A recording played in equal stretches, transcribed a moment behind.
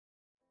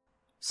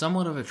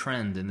Somewhat of a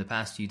trend in the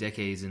past few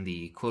decades in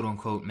the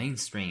quote-unquote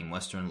mainstream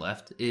Western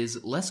left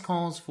is less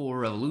calls for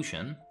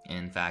revolution,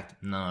 in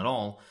fact none at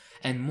all,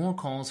 and more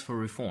calls for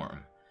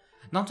reform.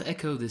 Not to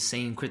echo the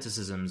same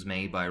criticisms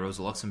made by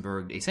Rosa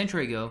Luxemburg a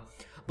century ago,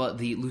 but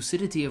the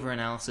lucidity of her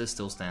analysis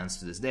still stands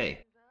to this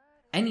day.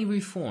 Any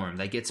reform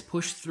that gets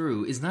pushed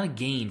through is not a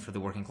gain for the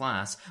working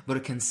class, but a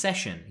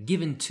concession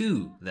given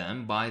to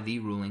them by the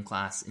ruling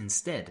class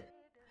instead.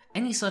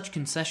 Any such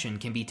concession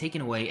can be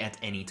taken away at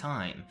any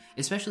time,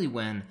 especially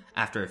when,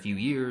 after a few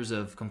years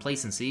of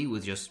complacency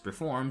with just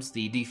reforms,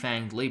 the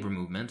defanged labor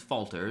movement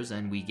falters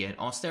and we get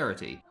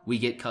austerity. We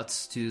get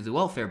cuts to the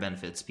welfare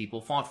benefits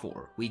people fought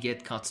for. We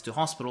get cuts to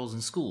hospitals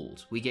and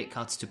schools. We get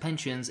cuts to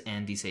pensions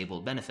and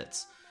disabled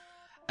benefits.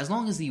 As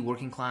long as the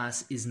working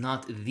class is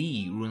not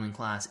the ruling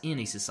class in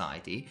a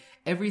society,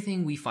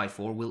 everything we fight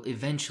for will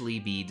eventually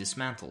be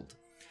dismantled.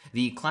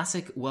 The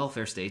classic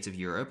welfare states of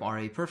Europe are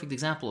a perfect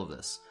example of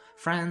this.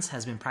 France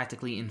has been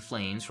practically in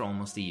flames for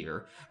almost a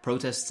year,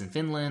 protests in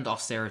Finland,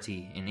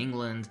 austerity in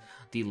England,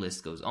 the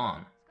list goes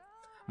on.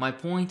 My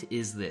point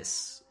is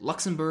this: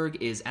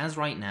 Luxemburg is as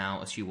right now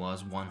as she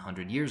was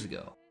 100 years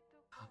ago.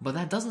 But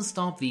that doesn't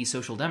stop the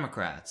Social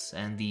Democrats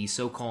and the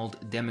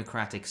so-called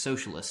democratic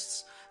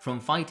socialists from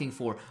fighting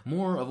for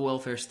more of a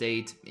welfare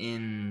state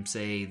in,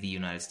 say, the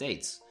United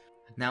States.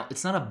 Now,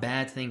 it's not a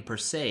bad thing per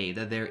se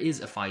that there is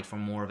a fight for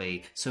more of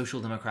a social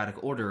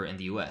democratic order in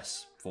the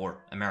US,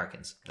 for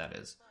Americans, that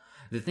is.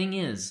 The thing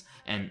is,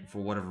 and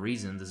for whatever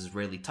reason this is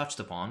rarely touched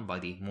upon by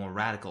the more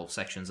radical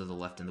sections of the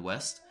left in the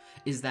West,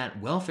 is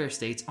that welfare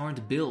states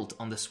aren't built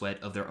on the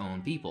sweat of their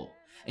own people.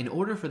 In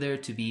order for there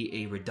to be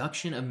a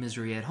reduction of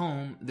misery at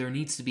home, there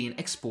needs to be an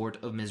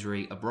export of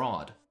misery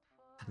abroad.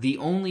 The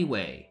only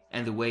way,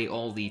 and the way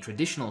all the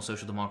traditional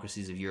social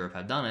democracies of Europe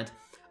have done it,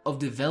 of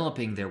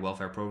developing their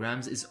welfare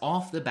programs is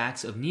off the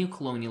backs of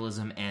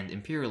neocolonialism and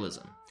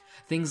imperialism.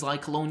 Things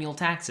like colonial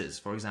taxes,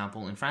 for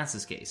example in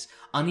France's case,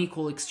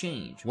 unequal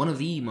exchange, one of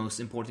the most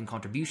important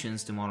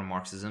contributions to modern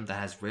Marxism that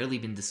has rarely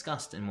been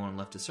discussed in modern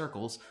leftist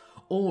circles,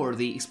 or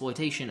the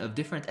exploitation of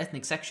different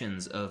ethnic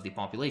sections of the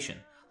population,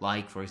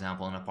 like for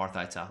example in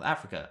apartheid South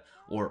Africa,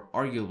 or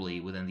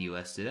arguably within the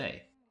US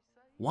today.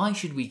 Why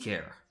should we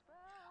care?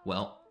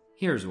 Well,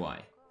 here's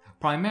why.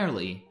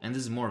 Primarily, and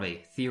this is more of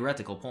a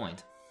theoretical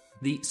point,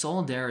 the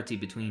solidarity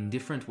between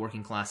different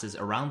working classes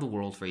around the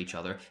world for each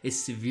other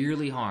is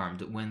severely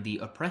harmed when the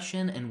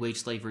oppression and wage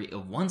slavery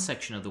of one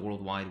section of the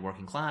worldwide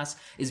working class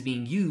is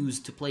being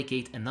used to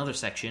placate another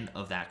section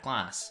of that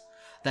class.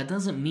 That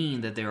doesn't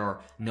mean that there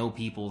are no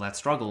people that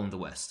struggle in the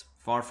West.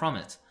 Far from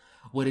it.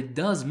 What it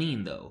does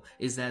mean, though,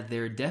 is that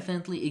there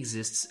definitely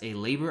exists a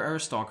labor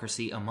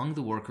aristocracy among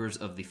the workers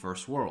of the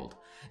First World.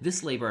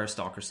 This labor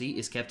aristocracy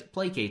is kept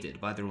placated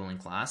by the ruling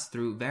class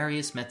through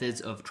various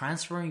methods of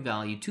transferring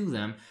value to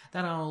them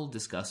that I'll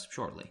discuss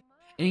shortly.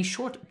 In a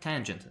short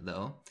tangent,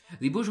 though,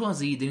 the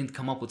bourgeoisie didn't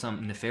come up with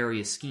some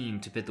nefarious scheme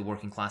to pit the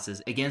working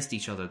classes against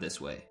each other this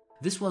way.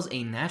 This was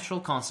a natural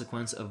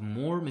consequence of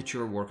more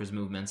mature workers'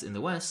 movements in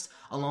the West,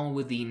 along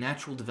with the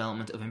natural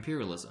development of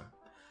imperialism.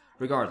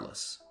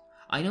 Regardless,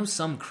 I know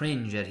some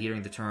cringe at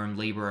hearing the term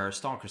labor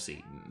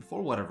aristocracy,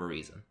 for whatever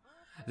reason.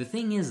 The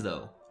thing is,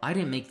 though, I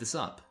didn't make this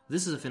up.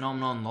 This is a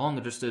phenomenon long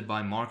understood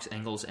by Marx,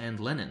 Engels, and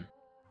Lenin.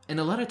 In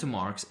a letter to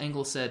Marx,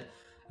 Engels said,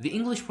 "The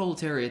English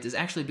proletariat is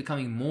actually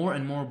becoming more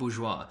and more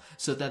bourgeois,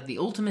 so that the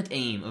ultimate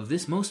aim of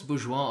this most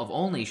bourgeois of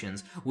all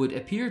nations would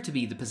appear to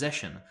be the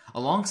possession,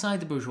 alongside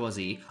the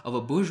bourgeoisie, of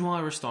a bourgeois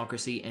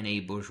aristocracy and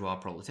a bourgeois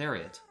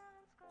proletariat."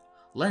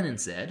 Lenin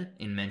said,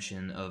 in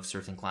mention of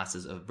certain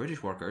classes of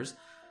British workers,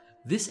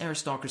 "This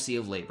aristocracy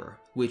of labor,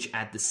 which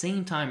at the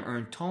same time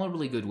earned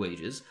tolerably good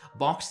wages,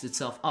 boxed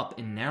itself up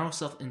in narrow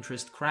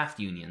self-interest craft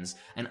unions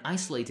and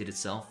isolated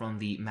itself from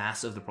the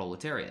mass of the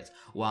proletariat,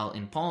 while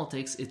in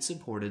politics it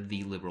supported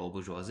the liberal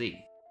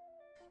bourgeoisie."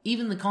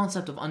 Even the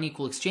concept of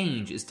unequal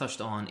exchange is touched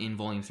on in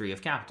Volume 3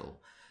 of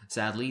Capital.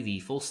 Sadly,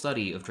 the full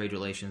study of trade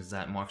relations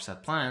that Marx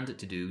had planned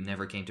to do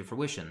never came to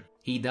fruition.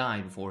 He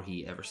died before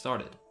he ever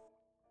started.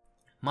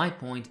 My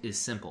point is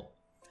simple.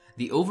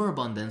 The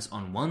overabundance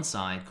on one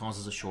side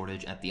causes a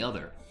shortage at the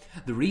other.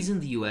 The reason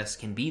the US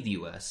can be the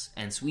US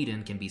and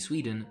Sweden can be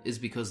Sweden is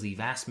because the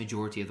vast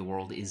majority of the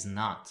world is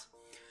not.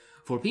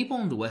 For people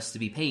in the West to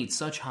be paid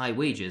such high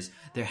wages,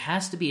 there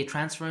has to be a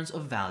transference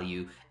of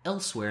value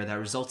elsewhere that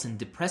results in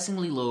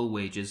depressingly low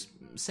wages,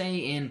 say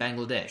in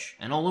Bangladesh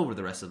and all over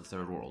the rest of the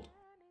Third World.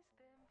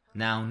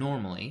 Now,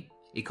 normally,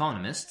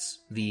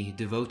 economists, the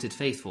devoted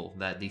faithful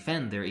that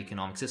defend their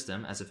economic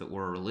system as if it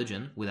were a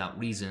religion without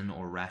reason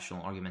or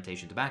rational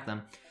argumentation to back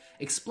them,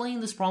 explain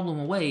this problem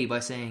away by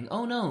saying,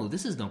 "Oh no,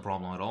 this is no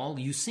problem at all.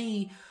 You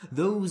see,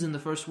 those in the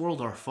First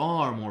World are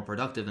far more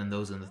productive than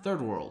those in the Third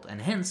World,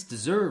 and hence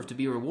deserve to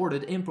be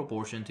rewarded in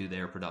proportion to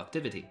their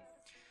productivity."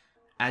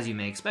 As you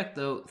may expect,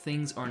 though,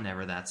 things are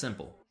never that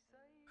simple.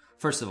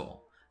 First of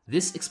all,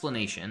 this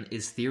explanation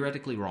is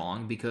theoretically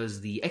wrong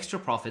because the extra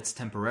profits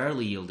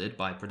temporarily yielded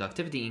by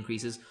productivity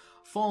increases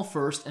fall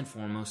first and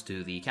foremost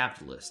to the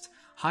capitalist,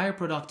 higher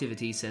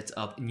productivity sets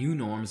up new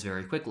norms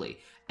very quickly,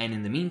 and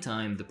in the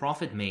meantime, the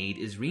profit made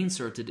is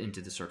reinserted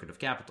into the circuit of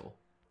capital.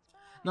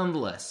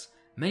 Nonetheless,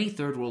 many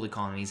third world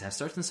economies have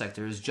certain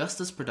sectors just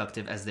as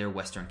productive as their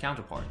Western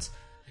counterparts,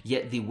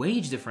 yet the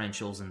wage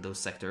differentials in those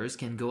sectors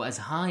can go as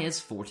high as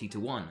 40 to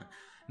 1,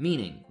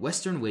 meaning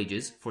Western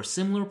wages for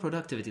similar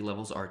productivity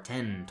levels are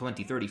 10,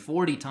 20, 30,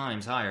 40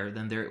 times higher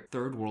than their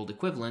third world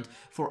equivalent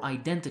for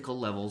identical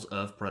levels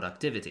of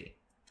productivity.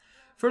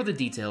 Further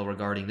detail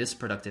regarding this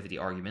productivity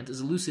argument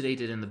is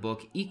elucidated in the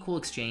book Equal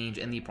Exchange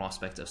and the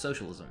Prospects of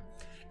Socialism.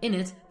 In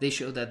it, they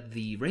show that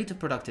the rate of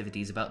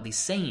productivity is about the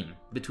same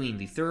between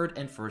the third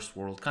and first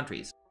world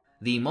countries.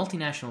 The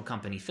multinational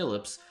company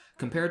Philips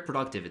compared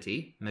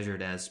productivity,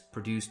 measured as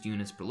produced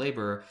units per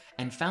labor,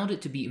 and found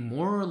it to be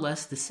more or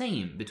less the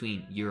same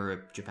between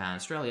Europe, Japan,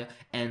 Australia,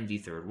 and the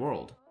third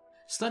world.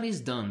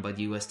 Studies done by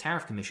the US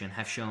Tariff Commission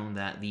have shown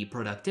that the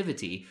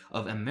productivity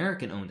of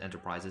American-owned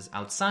enterprises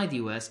outside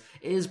the US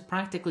is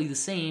practically the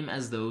same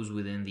as those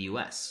within the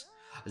US.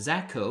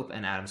 Zach Cope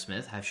and Adam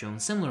Smith have shown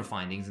similar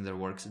findings in their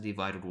works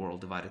Divided World,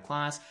 Divided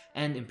Class,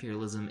 and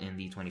Imperialism in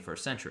the 21st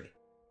Century.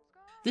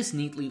 This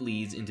neatly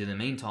leads into the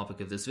main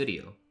topic of this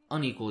video,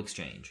 unequal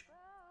exchange.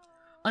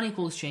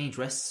 Unequal exchange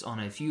rests on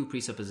a few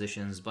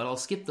presuppositions, but I'll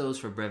skip those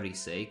for brevity's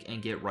sake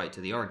and get right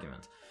to the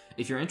argument.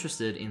 If you're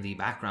interested in the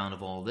background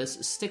of all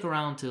this, stick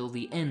around till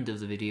the end of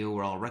the video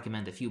where I'll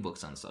recommend a few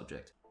books on the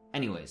subject.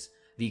 Anyways,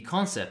 the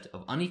concept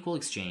of unequal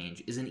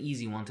exchange is an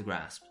easy one to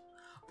grasp.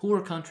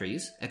 Poor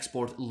countries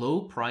export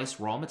low-priced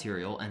raw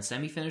material and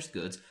semi-finished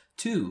goods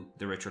to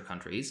the richer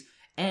countries,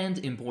 and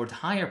import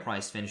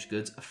higher-priced finished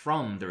goods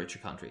from the richer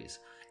countries.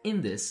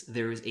 In this,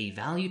 there is a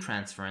value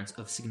transference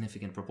of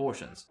significant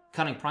proportions.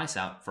 Cutting price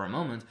out for a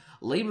moment,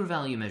 labor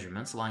value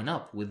measurements line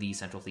up with the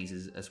central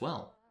thesis as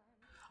well.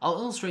 I'll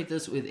illustrate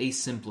this with a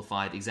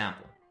simplified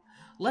example.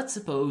 Let's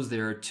suppose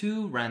there are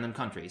two random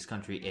countries,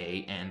 country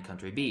A and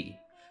country B.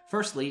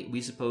 Firstly,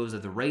 we suppose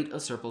that the rate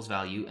of surplus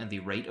value and the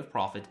rate of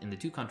profit in the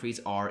two countries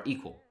are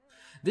equal.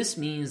 This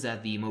means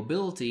that the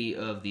mobility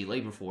of the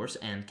labor force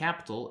and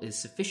capital is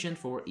sufficient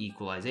for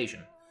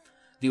equalization.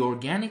 The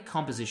organic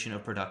composition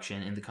of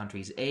production in the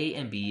countries A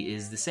and B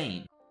is the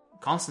same.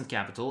 Constant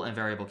capital and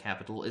variable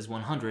capital is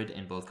 100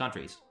 in both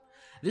countries.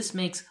 This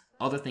makes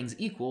other things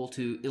equal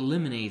to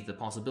eliminate the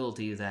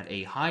possibility that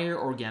a higher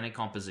organic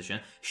composition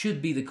should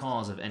be the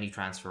cause of any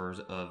transfers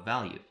of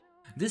value.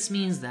 This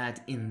means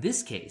that, in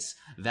this case,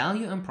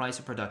 value and price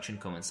of production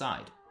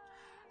coincide.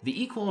 The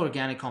equal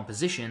organic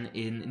composition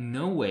in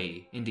no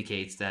way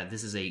indicates that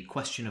this is a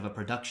question of a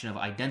production of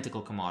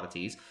identical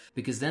commodities,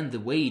 because then the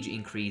wage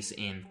increase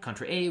in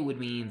country A would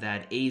mean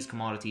that A's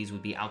commodities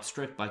would be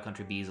outstripped by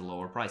country B's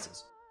lower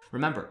prices.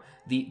 Remember,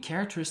 the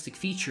characteristic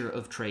feature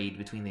of trade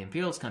between the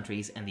imperialist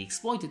countries and the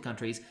exploited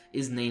countries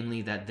is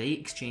namely that they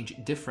exchange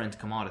different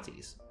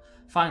commodities.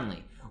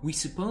 Finally, we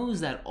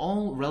suppose that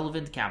all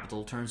relevant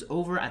capital turns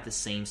over at the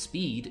same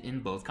speed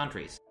in both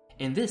countries.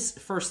 In this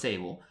first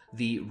table,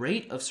 the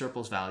rate of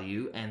surplus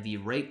value and the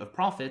rate of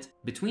profit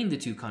between the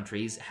two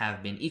countries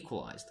have been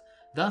equalized.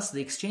 Thus,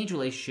 the exchange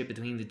relationship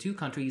between the two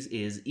countries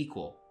is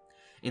equal.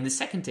 In the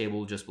second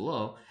table just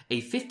below,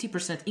 a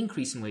 50%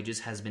 increase in wages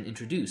has been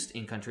introduced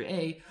in country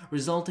A,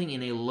 resulting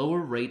in a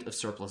lower rate of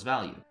surplus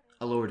value,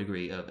 a lower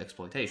degree of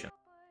exploitation.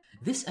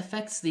 This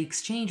affects the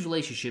exchange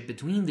relationship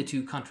between the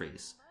two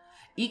countries.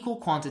 Equal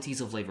quantities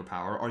of labor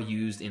power are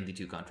used in the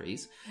two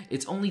countries.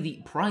 It's only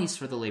the price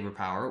for the labor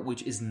power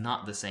which is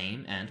not the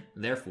same, and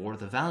therefore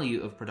the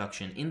value of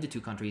production in the two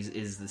countries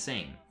is the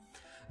same.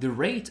 The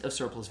rate of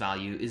surplus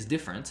value is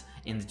different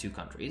in the two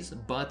countries,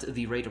 but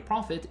the rate of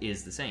profit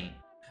is the same.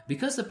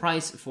 Because the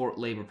price for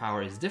labor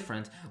power is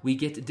different, we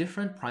get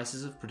different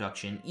prices of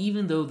production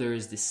even though there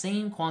is the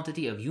same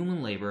quantity of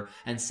human labor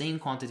and same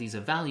quantities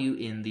of value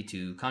in the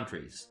two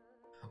countries.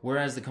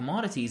 Whereas the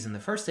commodities in the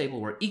first table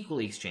were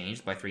equally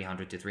exchanged by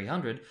 300 to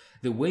 300,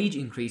 the wage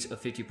increase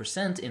of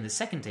 50% in the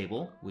second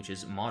table, which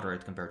is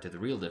moderate compared to the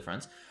real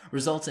difference,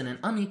 results in an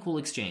unequal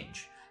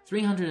exchange,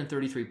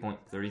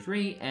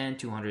 333.33 and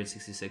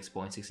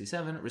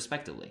 266.67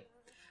 respectively.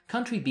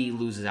 Country B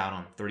loses out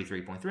on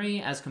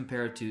 33.3 as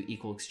compared to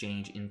equal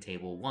exchange in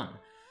Table 1.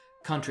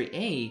 Country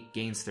A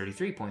gains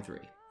 33.3.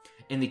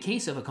 In the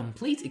case of a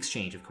complete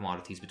exchange of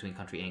commodities between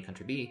Country A and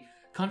Country B,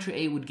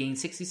 Country A would gain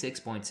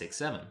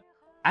 66.67.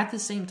 At the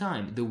same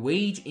time, the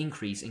wage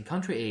increase in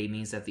Country A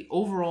means that the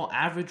overall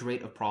average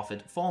rate of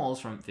profit falls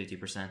from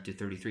 50% to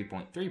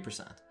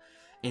 33.3%.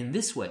 In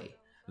this way,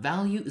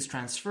 value is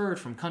transferred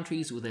from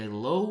countries with a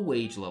low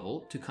wage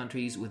level to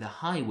countries with a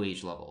high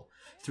wage level.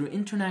 Through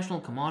international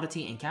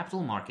commodity and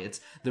capital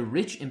markets, the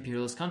rich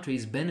imperialist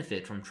countries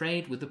benefit from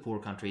trade with the poor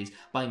countries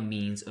by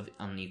means of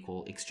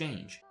unequal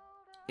exchange.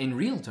 In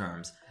real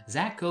terms,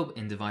 Zach Cope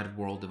in Divided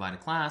World, Divided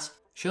Class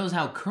shows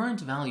how current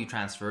value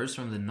transfers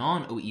from the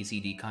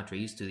non-OECD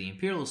countries to the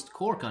imperialist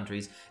core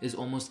countries is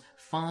almost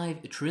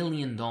 $5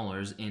 trillion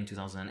in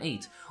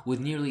 2008, with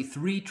nearly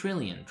 $3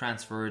 trillion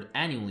transferred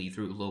annually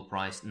through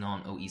low-priced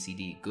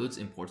non-OECD goods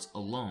imports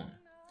alone.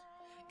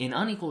 In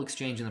Unequal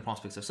Exchange and the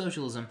Prospects of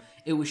Socialism,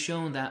 it was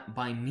shown that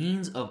by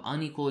means of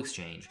unequal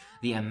exchange,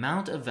 the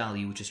amount of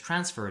value which is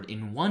transferred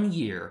in 1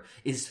 year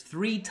is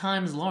 3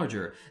 times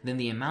larger than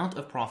the amount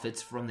of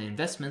profits from the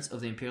investments of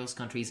the imperialist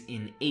countries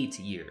in 8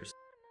 years.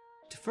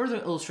 To further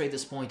illustrate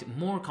this point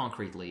more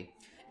concretely,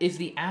 if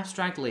the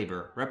abstract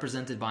labor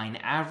represented by an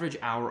average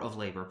hour of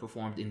labor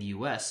performed in the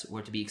US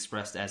were to be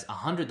expressed as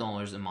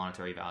 $100 in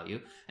monetary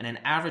value, and an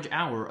average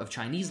hour of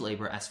Chinese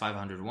labor as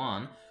 500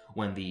 won,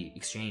 when the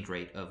exchange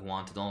rate of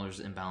won to dollars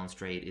in balanced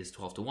trade is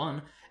 12 to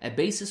 1, a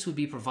basis would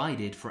be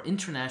provided for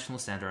international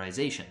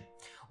standardization.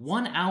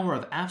 1 hour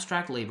of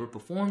abstract labor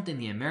performed in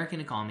the American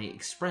economy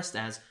expressed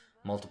as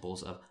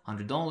multiples of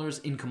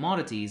 $100 in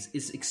commodities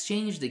is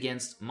exchanged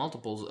against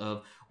multiples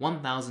of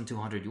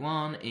 1,200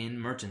 yuan in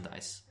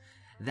merchandise.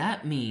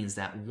 That means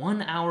that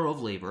 1 hour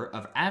of labor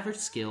of average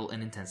skill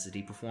and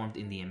intensity performed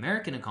in the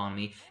American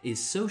economy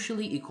is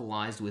socially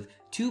equalized with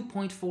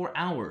 2.4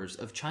 hours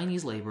of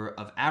Chinese labor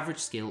of average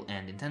skill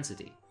and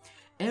intensity.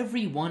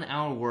 Every 1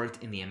 hour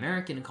worked in the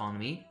American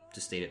economy,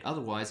 to state it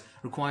otherwise,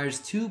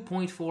 requires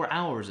 2.4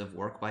 hours of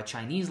work by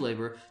Chinese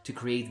labor to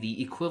create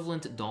the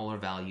equivalent dollar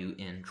value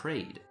in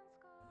trade.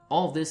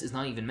 All of this is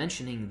not even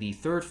mentioning the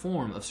third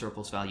form of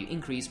surplus value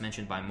increase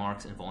mentioned by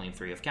Marx in Volume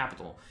 3 of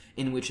Capital,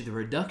 in which the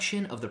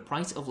reduction of the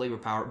price of labor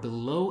power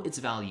below its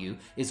value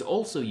is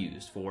also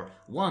used for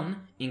 1.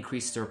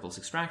 Increased surplus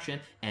extraction,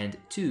 and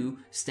 2.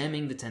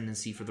 Stemming the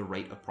tendency for the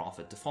rate of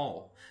profit to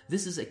fall.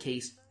 This is a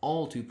case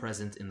all too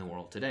present in the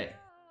world today.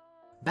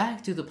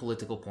 Back to the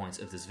political points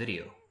of this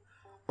video.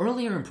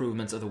 Earlier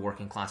improvements of the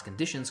working class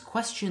conditions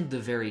questioned the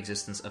very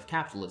existence of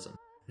capitalism.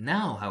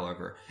 Now,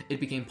 however, it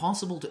became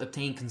possible to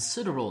obtain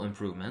considerable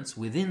improvements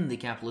within the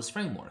capitalist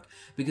framework,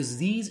 because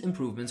these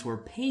improvements were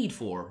paid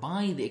for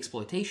by the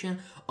exploitation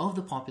of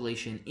the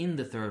population in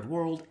the Third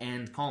World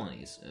and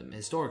colonies,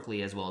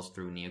 historically as well as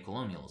through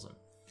neocolonialism.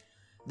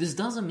 This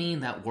doesn't mean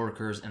that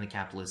workers and the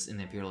capitalists in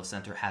the imperialist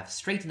center have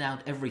straightened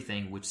out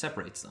everything which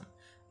separates them,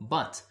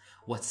 but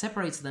what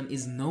separates them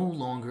is no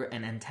longer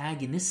an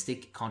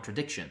antagonistic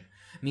contradiction,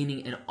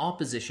 meaning an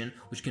opposition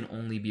which can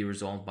only be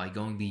resolved by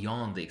going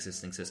beyond the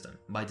existing system,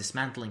 by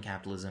dismantling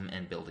capitalism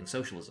and building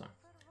socialism.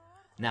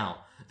 Now,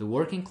 the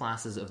working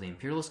classes of the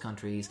imperialist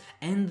countries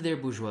and their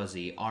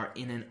bourgeoisie are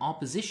in an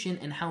opposition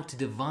in how to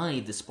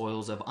divide the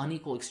spoils of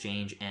unequal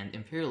exchange and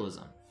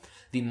imperialism.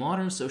 The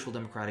modern social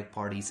democratic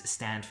parties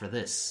stand for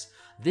this.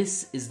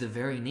 This is the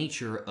very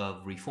nature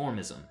of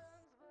reformism.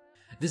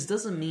 This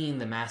doesn't mean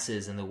the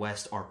masses in the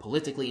West are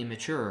politically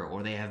immature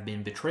or they have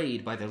been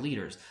betrayed by their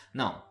leaders.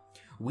 No.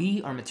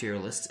 We are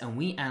materialists and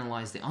we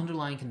analyze the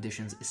underlying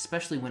conditions,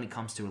 especially when it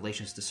comes to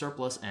relations to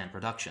surplus and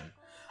production.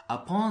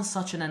 Upon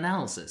such an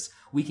analysis,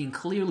 we can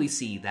clearly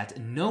see that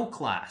no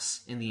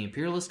class in the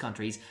imperialist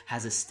countries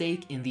has a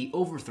stake in the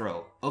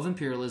overthrow of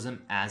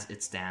imperialism as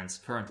it stands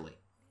currently.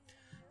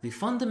 The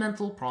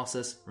fundamental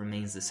process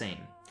remains the same.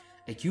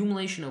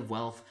 Accumulation of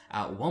wealth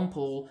at one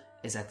pole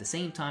is at the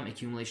same time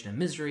accumulation of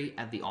misery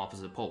at the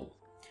opposite pole.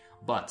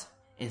 But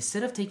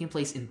instead of taking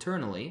place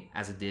internally,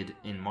 as it did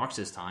in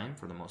Marx's time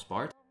for the most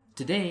part,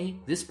 today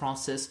this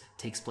process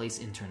takes place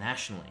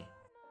internationally.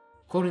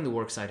 Quoting the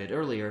work cited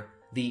earlier,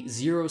 the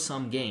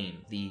zero-sum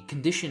game, the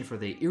condition for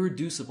the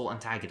irreducible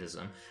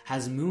antagonism,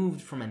 has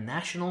moved from a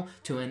national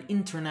to an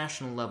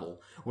international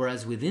level,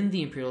 whereas within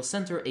the imperial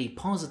center a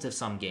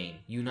positive-sum game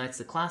unites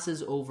the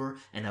classes over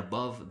and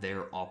above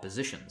their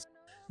oppositions.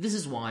 This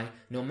is why,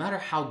 no matter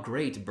how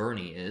great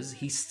Bernie is,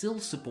 he still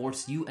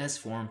supports US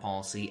foreign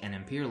policy and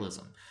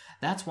imperialism.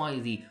 That's why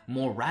the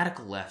more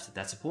radical left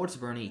that supports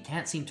Bernie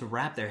can't seem to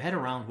wrap their head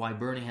around why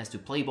Bernie has to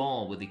play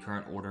ball with the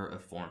current order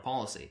of foreign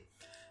policy.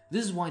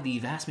 This is why the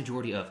vast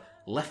majority of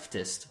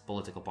leftist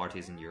political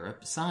parties in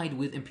Europe side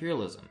with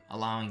imperialism,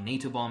 allowing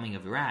NATO bombing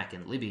of Iraq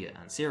and Libya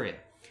and Syria.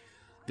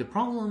 The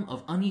problem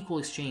of unequal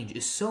exchange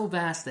is so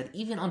vast that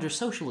even under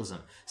socialism,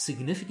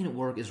 significant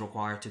work is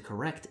required to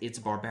correct its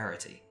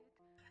barbarity.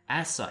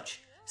 As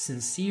such,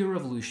 sincere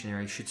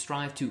revolutionaries should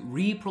strive to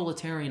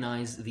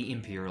re-proletarianize the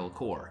imperial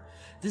core.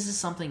 This is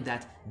something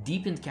that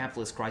deepened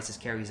capitalist crisis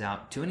carries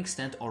out to an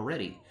extent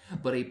already,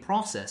 but a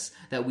process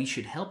that we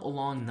should help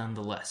along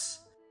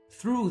nonetheless.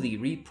 Through the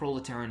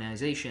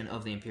re-proletarianization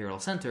of the imperial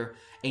center,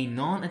 a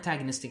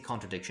non-antagonistic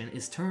contradiction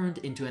is turned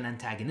into an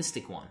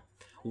antagonistic one.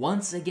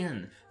 Once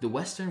again, the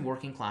Western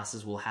working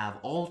classes will have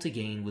all to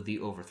gain with the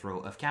overthrow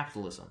of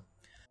capitalism.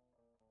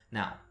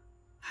 Now,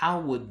 how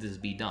would this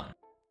be done?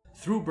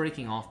 Through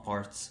breaking off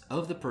parts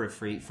of the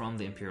periphery from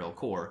the imperial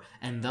core,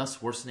 and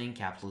thus worsening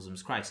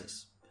capitalism's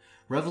crisis.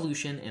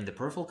 Revolution in the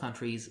peripheral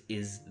countries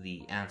is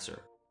the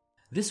answer.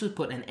 This would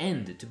put an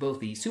end to both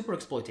the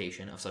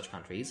superexploitation of such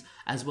countries,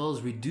 as well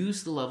as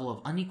reduce the level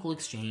of unequal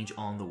exchange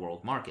on the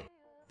world market.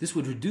 This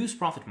would reduce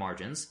profit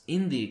margins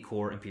in the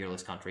core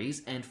imperialist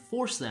countries and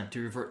force them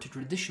to revert to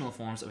traditional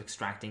forms of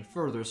extracting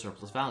further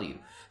surplus value,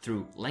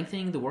 through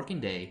lengthening the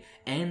working day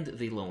and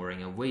the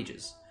lowering of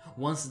wages.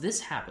 Once this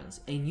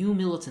happens, a new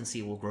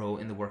militancy will grow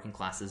in the working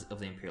classes of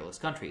the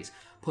imperialist countries,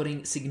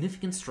 putting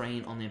significant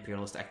strain on the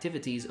imperialist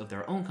activities of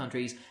their own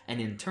countries and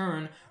in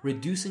turn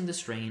reducing the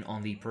strain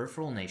on the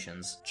peripheral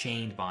nations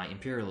chained by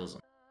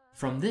imperialism.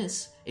 From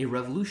this, a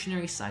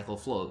revolutionary cycle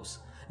flows.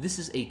 This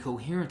is a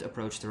coherent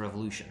approach to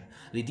revolution,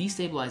 the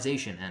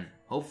destabilization and,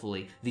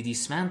 hopefully, the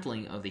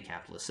dismantling of the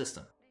capitalist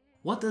system.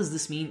 What does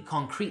this mean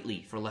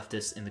concretely for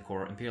leftists in the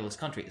core imperialist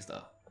countries,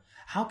 though?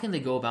 How can they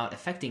go about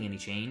effecting any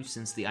change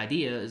since the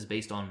idea is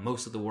based on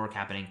most of the work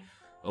happening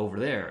over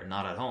there,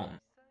 not at home?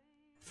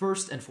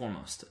 First and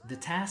foremost, the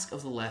task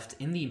of the left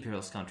in the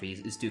imperialist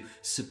countries is to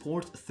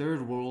support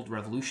third world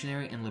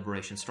revolutionary and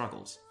liberation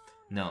struggles.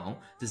 No,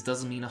 this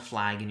doesn't mean a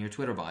flag in your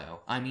Twitter bio.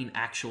 I mean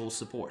actual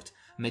support.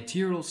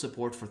 Material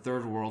support for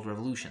third world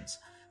revolutions.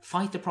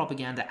 Fight the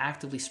propaganda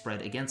actively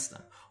spread against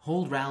them.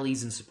 Hold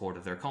rallies in support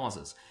of their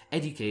causes.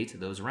 Educate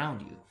those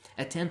around you.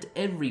 Attempt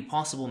every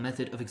possible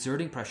method of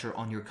exerting pressure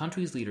on your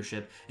country's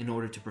leadership in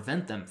order to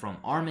prevent them from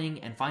arming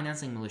and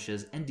financing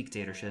militias and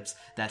dictatorships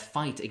that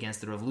fight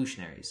against the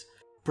revolutionaries.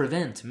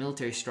 Prevent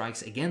military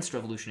strikes against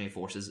revolutionary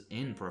forces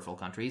in peripheral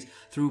countries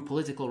through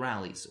political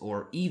rallies,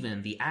 or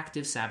even the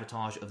active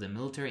sabotage of the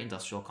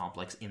military-industrial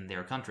complex in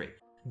their country.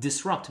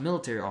 Disrupt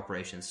military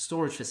operations,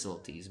 storage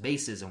facilities,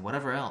 bases, and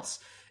whatever else.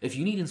 If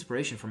you need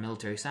inspiration for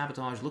military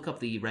sabotage, look up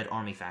the Red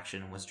Army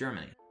faction in West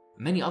Germany.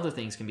 Many other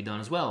things can be done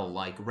as well,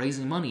 like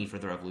raising money for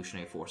the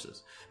revolutionary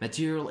forces,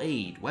 material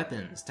aid,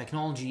 weapons,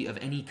 technology of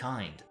any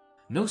kind.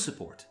 No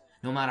support,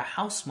 no matter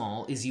how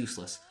small, is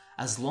useless,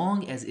 as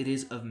long as it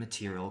is of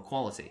material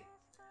quality.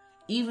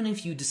 Even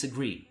if you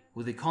disagree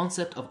with the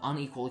concept of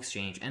unequal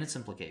exchange and its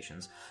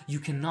implications, you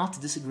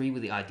cannot disagree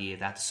with the idea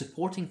that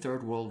supporting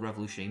third world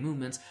revolutionary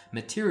movements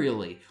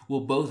materially will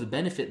both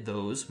benefit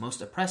those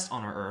most oppressed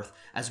on our earth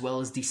as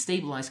well as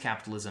destabilize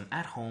capitalism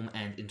at home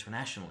and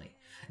internationally.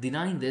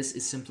 Denying this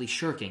is simply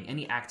shirking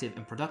any active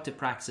and productive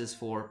practices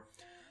for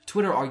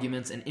Twitter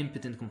arguments and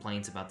impotent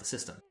complaints about the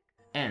system.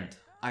 And,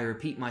 I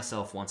repeat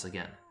myself once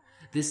again,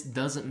 this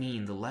doesn't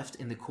mean the left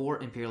in the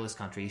core imperialist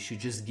countries should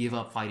just give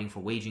up fighting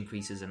for wage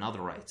increases and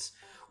other rights.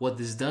 What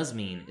this does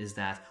mean is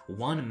that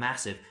one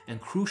massive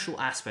and crucial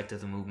aspect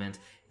of the movement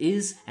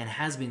is and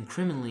has been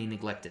criminally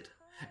neglected.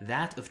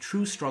 That of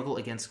true struggle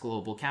against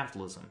global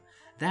capitalism.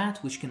 That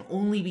which can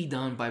only be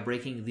done by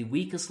breaking the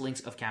weakest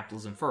links of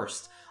capitalism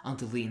first,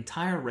 until the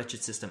entire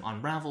wretched system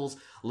unravels,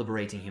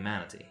 liberating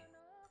humanity.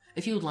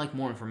 If you would like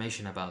more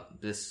information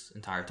about this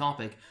entire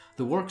topic,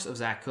 the works of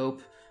Zach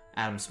Cope,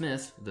 Adam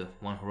Smith, the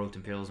one who wrote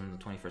Imperialism in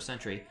the 21st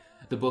Century,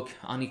 the book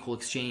Unequal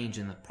Exchange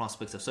and the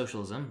Prospects of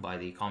Socialism by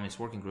the Communist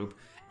Working Group,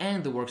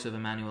 and the works of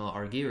Emanuele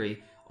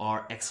Arguri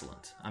are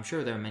excellent. I'm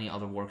sure there are many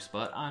other works,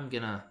 but I'm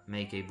gonna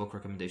make a book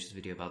recommendations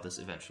video about this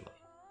eventually.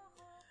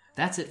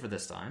 That's it for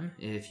this time.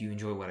 If you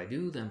enjoy what I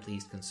do, then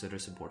please consider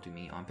supporting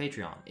me on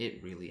Patreon.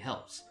 It really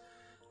helps.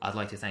 I'd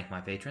like to thank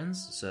my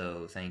patrons,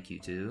 so thank you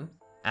to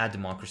Ad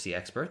Democracy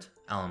Expert,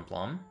 Alan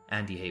Plum,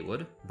 Andy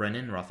Haywood,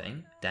 Brennan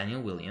Ruffing,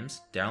 Daniel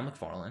Williams, Daryl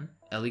McFarlane,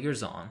 Ellie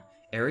Gerzon,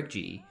 Eric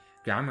G.,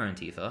 Grammar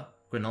Antifa,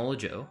 Granola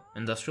Joe,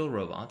 Industrial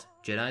Robot,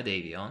 Jedi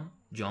Davion,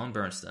 John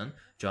Bernstein,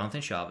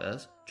 Jonathan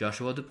Chavez,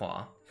 Joshua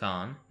Dupois,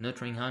 Khan,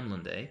 Nutringheim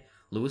Lunde,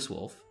 Lewis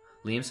Wolf,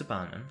 Liam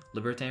Sapanen,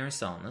 Libertarian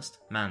Stalinist,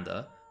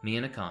 Manda,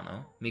 Mia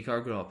Nakano, Mika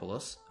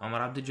Argyropoulos,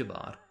 Omar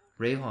Abdul-Jabbar,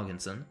 Ray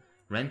Hogginson,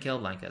 Ren Kell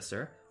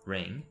Lancaster,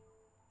 Ring,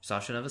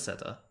 Sasha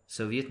Navaseta,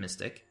 Soviet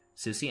Mystic,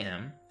 Susie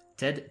M.,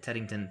 Ted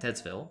Teddington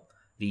Tedsville,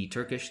 The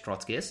Turkish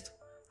Trotskyist,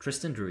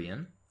 Tristan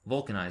Druyan,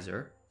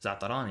 Vulcanizer,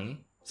 Zatarani,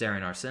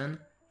 Zarin Arsen,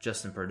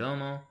 Justin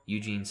Perdomo,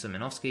 Eugene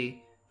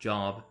Simonovsky,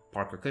 Job,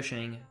 Parker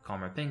Cushing,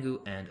 Comrade Pingu,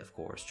 and of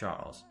course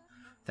Charles.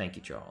 Thank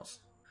you, Charles.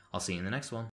 I'll see you in the next one.